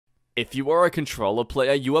If you are a controller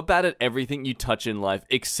player, you are bad at everything you touch in life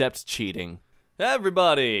except cheating.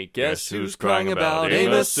 Everybody, guess who's crying about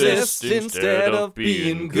aim assist instead of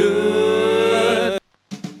being good?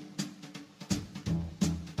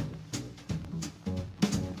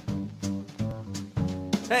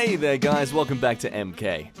 Hey there guys, welcome back to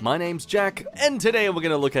EmKay. My name's Jack, and today we're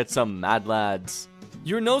gonna look at some Madlads.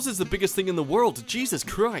 Your nose is the biggest thing in the world, Jesus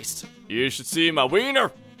Christ. You should see my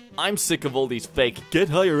wiener. I'm sick of all these fake get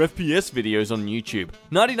higher FPS videos on YouTube.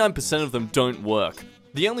 99% of them don't work.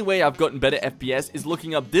 The only way I've gotten better FPS is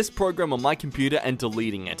looking up this program on my computer and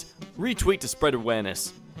deleting it. Retweet to spread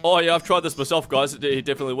awareness. Oh yeah, I've tried this myself guys, it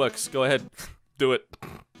definitely works. Go ahead, do it.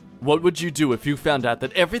 What would you do if you found out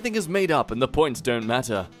that everything is made up and the points don't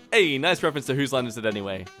matter? Hey, nice reference to Whose Line Is It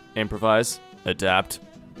Anyway? Improvise, adapt,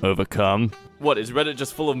 overcome. What, is Reddit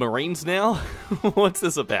just full of Marines now? What's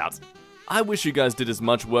this about? I wish you guys did as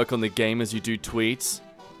much work on the game as you do tweets.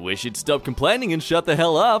 Wish you'd stop complaining and shut the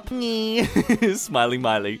hell up. Smiley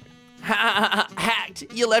Miley. Hacked!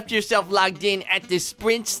 You left yourself logged in at the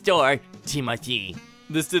Sprint store, Timothy.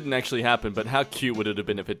 This didn't actually happen, but how cute would it have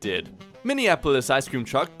been if it did? Minneapolis ice cream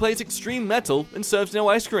truck plays extreme metal and serves no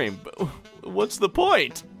ice cream. What's the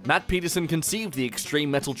point? Matt Peterson conceived the extreme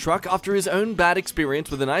metal truck after his own bad experience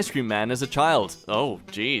with an ice cream man as a child. Oh,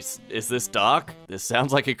 geez. Is this dark? This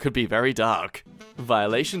sounds like it could be very dark.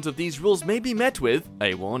 Violations of these rules may be met with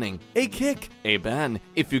a warning, a kick, a ban.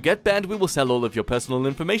 If you get banned, we will sell all of your personal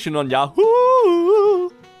information on Yahoo!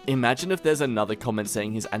 Imagine if there's another comment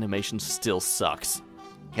saying his animation still sucks.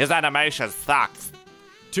 His animation sucks.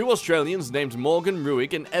 Two Australians named Morgan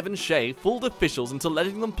Ruig and Evan Shea fooled officials into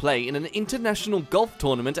letting them play in an international golf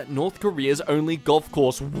tournament at North Korea's only golf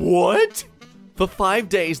course. What? For 5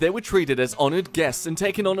 days, they were treated as honored guests and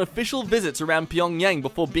taken on official visits around Pyongyang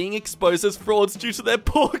before being exposed as frauds due to their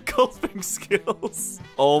poor golfing skills.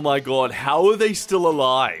 Oh my god, how are they still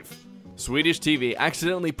alive? Swedish TV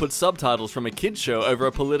accidentally put subtitles from a kids show over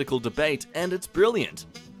a political debate, and it's brilliant.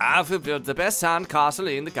 I've built the best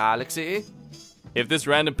sandcastle in the galaxy. If this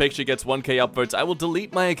random picture gets 1k upvotes, I will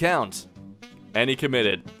delete my account. And he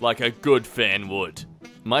committed, like a good fan would.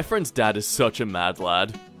 My friend's dad is such a mad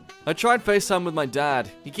lad. I tried FaceTime with my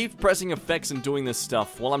dad. He keeps pressing effects and doing this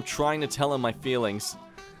stuff while I'm trying to tell him my feelings.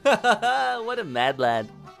 What a mad lad.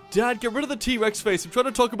 Dad, get rid of the T-Rex face. I'm trying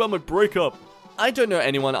to talk about my breakup. I don't know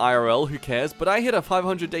anyone IRL who cares, but I hit a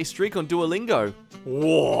 500-day streak on Duolingo.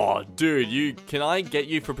 Whoa, dude, can I get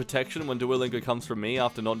you for protection when Duolingo comes from me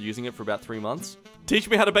after not using it for about 3 months? Teach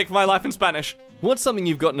me how to bake for my life in Spanish. What's something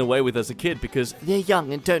you've gotten away with as a kid because they're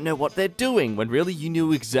young and don't know what they're doing, when really you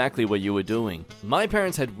knew exactly what you were doing? My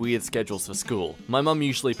parents had weird schedules for school. My mum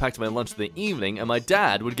usually packed my lunch in the evening, and my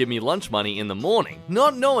dad would give me lunch money in the morning,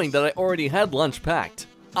 not knowing that I already had lunch packed.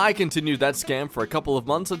 I continued that scam for a couple of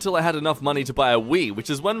months until I had enough money to buy a Wii, which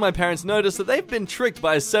is when my parents noticed that they've been tricked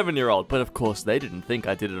by a 7-year-old, but of course they didn't think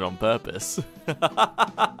I did it on purpose.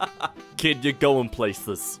 Kid, you're going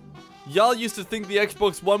places. Y'all used to think the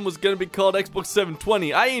Xbox One was gonna be called Xbox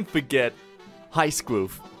 720, I ain't forget. Hi,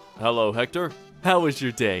 Squoof. Hello, Hector. How was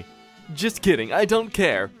your day? Just kidding, I don't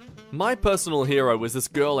care. My personal hero was this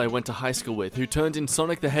girl I went to high school with who turned in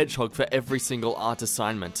Sonic the Hedgehog for every single art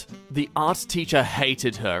assignment. The art teacher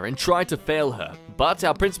hated her and tried to fail her, but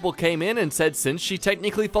our principal came in and said since she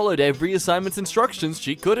technically followed every assignment's instructions,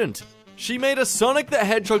 she couldn't. She made a Sonic the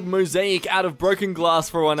Hedgehog mosaic out of broken glass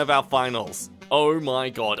for one of our finals. Oh my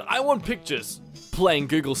god, I want pictures. Playing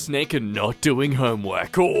Google Snake and not doing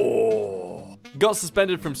homework. Oh. Got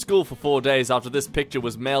suspended from school for 4 days after this picture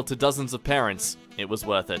was mailed to dozens of parents. It was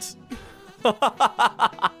worth it.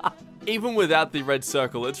 Even without the red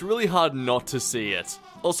circle, it's really hard not to see it.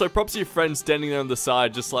 Also, props to your friends standing there on the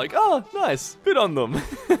side just like, oh, nice, good on them.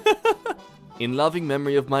 In loving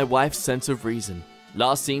memory of my wife's sense of reason.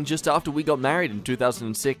 Last seen just after we got married in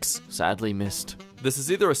 2006. Sadly missed. This is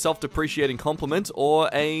either a self-depreciating compliment or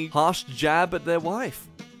a harsh jab at their wife.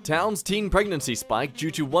 Town's teen pregnancy spike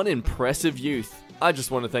due to one impressive youth. I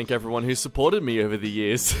just want to thank everyone who supported me over the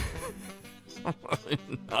years.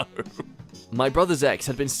 No. My brother's ex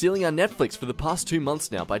had been stealing our Netflix for the past 2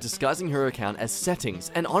 months now by disguising her account as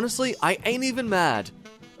settings, and honestly, I ain't even mad.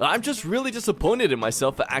 I'm just really disappointed in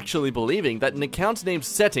myself for actually believing that an account named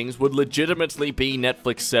Settings would legitimately be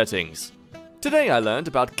Netflix settings. Today I learned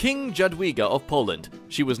about King Jadwiga of Poland.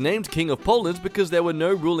 She was named King of Poland because there were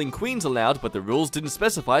no ruling queens allowed, but the rules didn't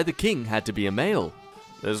specify the king had to be a male.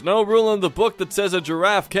 There's no rule in the book that says a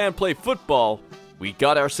giraffe can't play football. We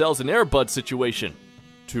got ourselves an Air Bud situation.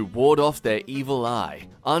 To ward off their evil eye,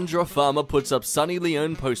 Andra Farmer puts up Sunny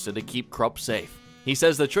Leone poster to keep crop safe. He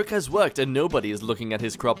says the trick has worked and nobody is looking at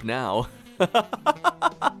his crop now.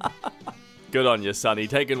 Good on you, Sonny,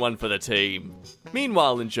 taking one for the team.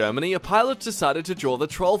 Meanwhile in Germany, a pilot decided to draw the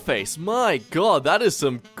troll face. My god, that is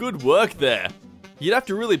some good work there. You'd have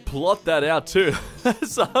to really plot that out too.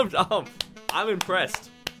 So I'm impressed.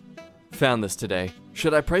 Found this today.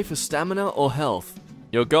 Should I pray for stamina or health?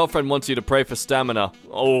 Your girlfriend wants you to pray for stamina.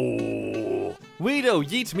 Oh. Weedo,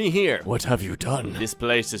 yeet me here. What have you done? This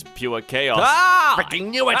place is pure chaos. Ah! Freaking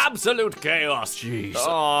knew it! Absolute chaos. Jeez.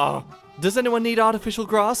 Oh. Does anyone need artificial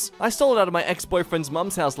grass? I stole it out of my ex-boyfriend's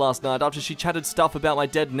mum's house last night after she chatted stuff about my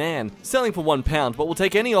dead nan. Selling for £1, but will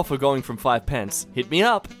take any offer going from 5 pence. Hit me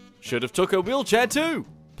up. Should have took a wheelchair too.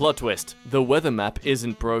 Plot twist. The weather map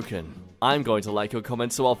isn't broken. I'm going to like your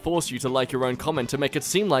comment, so I'll force you to like your own comment to make it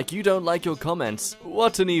seem like you don't like your comments.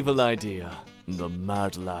 What an evil idea. The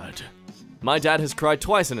mad lad. My dad has cried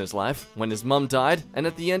twice in his life, when his mum died, and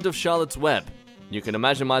at the end of Charlotte's Web. You can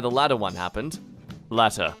imagine why the latter one happened.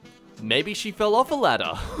 Latter. Maybe she fell off a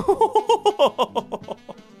ladder.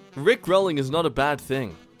 Rickrolling is not a bad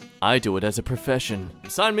thing. I do it as a profession.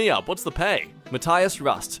 Sign me up, what's the pay? Matthias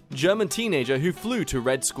Rust, German teenager who flew to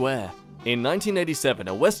Red Square. In 1987,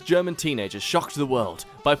 a West German teenager shocked the world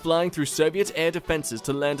by flying through Soviet air defenses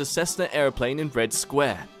to land a Cessna airplane in Red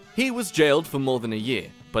Square. He was jailed for more than a year,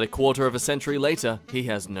 but a quarter of a century later, he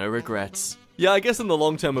has no regrets. Yeah, I guess in the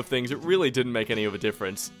long term of things, it really didn't make any of a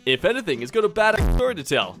difference. If anything, he's got a bad story to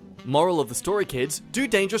tell. Moral of the story, kids, do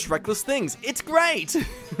dangerous, reckless things. It's great!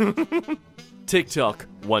 TikTok,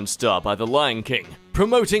 1 star by the Lion King.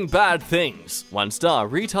 Promoting bad things. 1 star,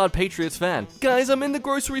 retard Patriots fan. Guys, I'm in the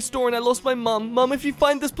grocery store and I lost my mum. Mum, if you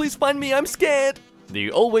find this, please find me. I'm scared.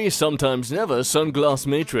 The always, sometimes, never sunglass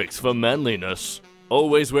matrix for manliness.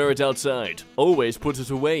 Always wear it outside. Always put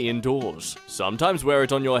it away indoors. Sometimes wear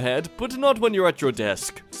it on your head, but not when you're at your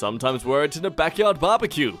desk. Sometimes wear it in a backyard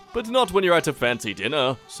barbecue, but not when you're at a fancy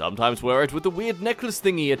dinner. Sometimes wear it with a weird necklace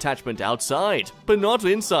thingy attachment outside, but not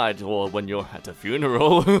inside or when you're at a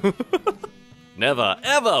funeral. Never,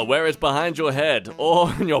 ever wear it behind your head or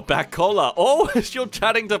in your back collar or as you're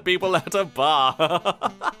chatting to people at a bar.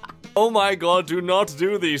 Oh my god, do not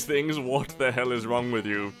do these things. What the hell is wrong with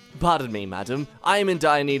you? Pardon me, madam. I am in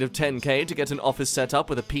dire need of 10k to get an office set up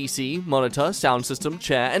with a PC, monitor, sound system,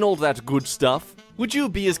 chair, and all that good stuff. Would you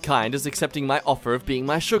be as kind as accepting my offer of being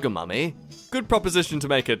my sugar mummy? Good proposition to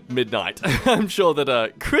make at midnight. I'm sure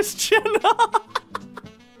that, Christian...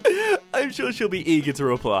 I'm sure she'll be eager to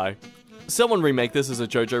reply. Someone remake this as a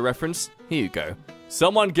JoJo reference. Here you go.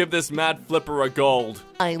 Someone give this mad flipper a gold.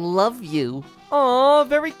 I love you. Aw,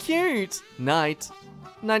 very cute. Night.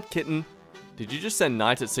 Night, kitten. Did you just send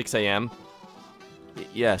night at 6 a.m.?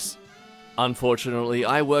 Yes. Unfortunately,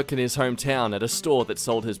 I work in his hometown at a store that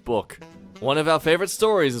sold his book. One of our favorite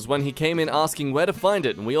stories is when he came in asking where to find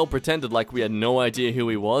it and we all pretended like we had no idea who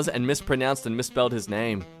he was and mispronounced and misspelled his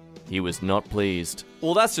name. He was not pleased.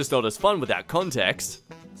 Well, that's just not as fun without context.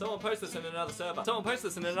 Someone post this in another server. Someone post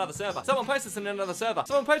this in another server. Someone post this in another server.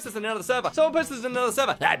 Someone post this in another server. Someone post this in another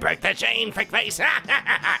server. I broke the chain, frick face.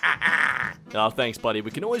 Oh, thanks, buddy. We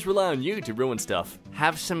can always rely on you to ruin stuff.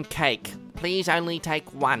 Have some cake. Please only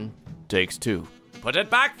take 1. Takes 2. Put it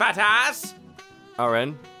back, fat ass.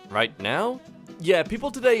 RN, right now? Yeah, people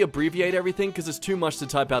today abbreviate everything because it's too much to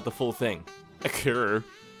type out the full thing.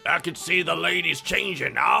 I can see the ladies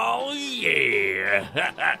changing. Oh, yeah.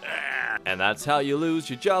 And that's how you lose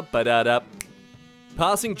your job. Ba-da-da.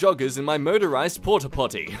 Passing joggers in my motorized porta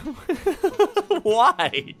potty.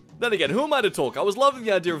 Why? Then again, who am I to talk? I was loving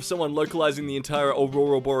the idea of someone localizing the entire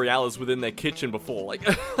Aurora Borealis within their kitchen before. Like,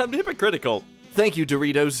 I'm hypocritical. Thank you,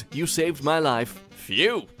 Doritos. You saved my life.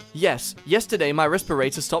 Phew. Yes, yesterday my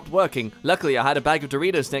respirator stopped working. Luckily, I had a bag of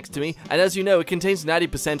Doritos next to me, and as you know, it contains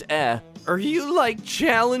 90% air. Are you, like,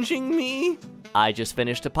 challenging me? I just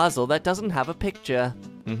finished a puzzle that doesn't have a picture.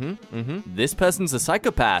 This person's a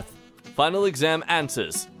psychopath. Final exam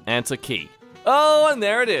answers. Answer key. Oh, and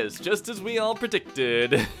there it is, just as we all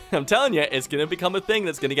predicted. I'm telling you, it's gonna become a thing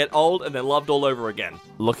that's gonna get old and then loved all over again.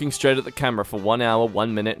 Looking straight at the camera for 1 hour,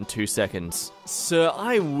 1 minute, and 2 seconds. Sir,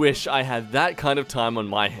 I wish I had that kind of time on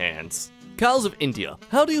my hands. Cows of India,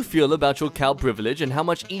 how do you feel about your cow privilege and how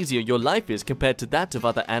much easier your life is compared to that of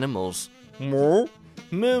other animals? Moo?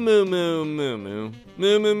 Moo moo moo moo moo.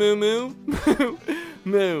 Moo moo moo moo.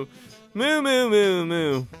 Moo. Moo moo moo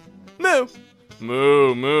moo. Moo.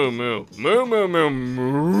 Moo moo moo. Moo moo moo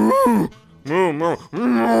moo. Moo moo.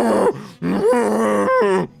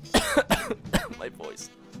 My voice.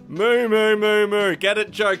 Moo moo moo moo. Get it,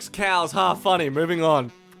 jokes, cows. Ha, funny. Moving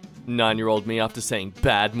on. 9-year-old me after saying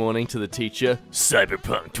bad morning to the teacher.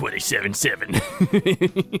 Cyberpunk 2077.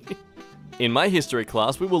 In my history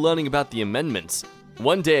class, we were learning about the amendments.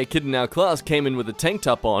 One day a kid in our class came in with a tank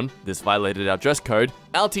top on. This violated our dress code.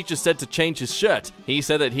 Our teacher said to change his shirt. He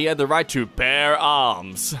said that he had the right to bear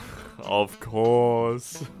arms. Of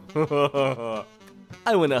course.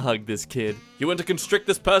 I want to hug this kid. You want to constrict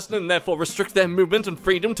this person and therefore restrict their movement and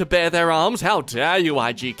freedom to bear their arms? How dare you,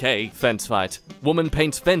 IGK? Fence fight. Woman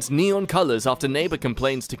paints fence neon colors after neighbor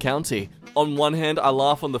complains to county. On one hand, I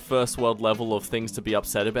laugh on the first world level of things to be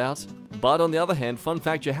upset about. But on the other hand, fun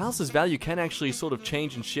fact, your house's value can actually sort of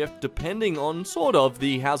change and shift depending on sort of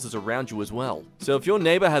the houses around you as well. So if your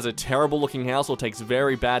neighbor has a terrible looking house or takes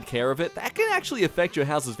very bad care of it, that can actually affect your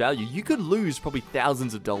house's value. You could lose probably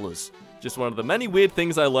thousands of dollars. Just one of the many weird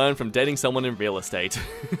things I learned from dating someone in real estate.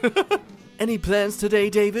 Any plans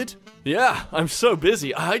today, David? Yeah, I'm so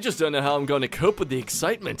busy. I just don't know how I'm going to cope with the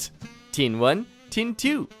excitement. Tin 1, tin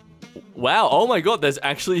 2. Wow, oh my god, there's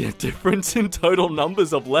actually a difference in total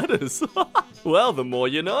numbers of letters. Well, the more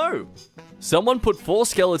you know. Someone put 4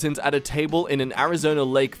 skeletons at a table in an Arizona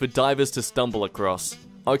lake for divers to stumble across.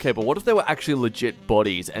 Okay, but what if they were actually legit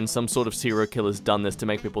bodies and some sort of serial killer's done this to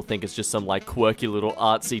make people think it's just some like quirky little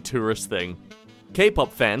artsy tourist thing?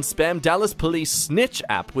 K-pop fans spam Dallas police snitch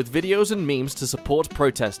app with videos and memes to support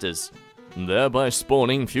protesters, thereby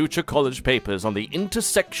spawning future college papers on the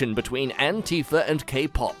intersection between Antifa and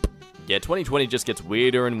K-pop. Yeah, 2020 just gets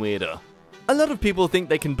weirder and weirder. A lot of people think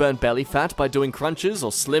they can burn belly fat by doing crunches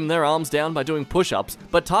or slim their arms down by doing push-ups,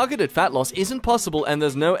 but targeted fat loss isn't possible and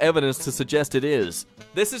there's no evidence to suggest it is.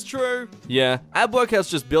 This is true. Yeah, ab workouts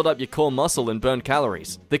just build up your core muscle and burn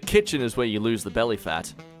calories. The kitchen is where you lose the belly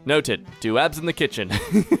fat. Noted, do abs in the kitchen.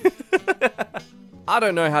 I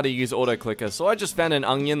don't know how to use autoclicker, so I just found an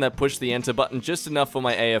onion that pushed the enter button just enough for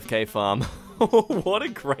my AFK farm. What a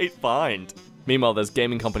great find. Meanwhile, there's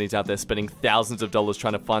gaming companies out there spending thousands of dollars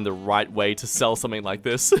trying to find the right way to sell something like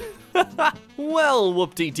this. Well,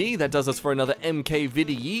 whoop-dee-dee, that does us for another EmKay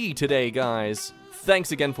video today, guys.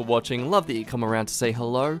 Thanks again for watching. Love that you come around to say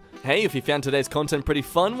hello. Hey, if you found today's content pretty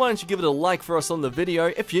fun, why don't you give it a like for us on the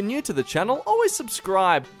video? If you're new to the channel, always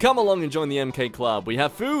subscribe. Come along and join the EmKay Club. We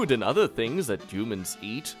have food and other things that humans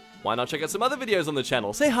eat. Why not check out some other videos on the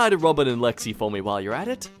channel? Say hi to Robin and Lexi for me while you're at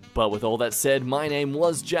it. But with all that said, my name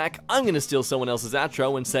was Jack. I'm gonna steal someone else's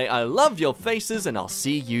outro and say I love your faces and I'll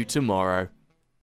see you tomorrow.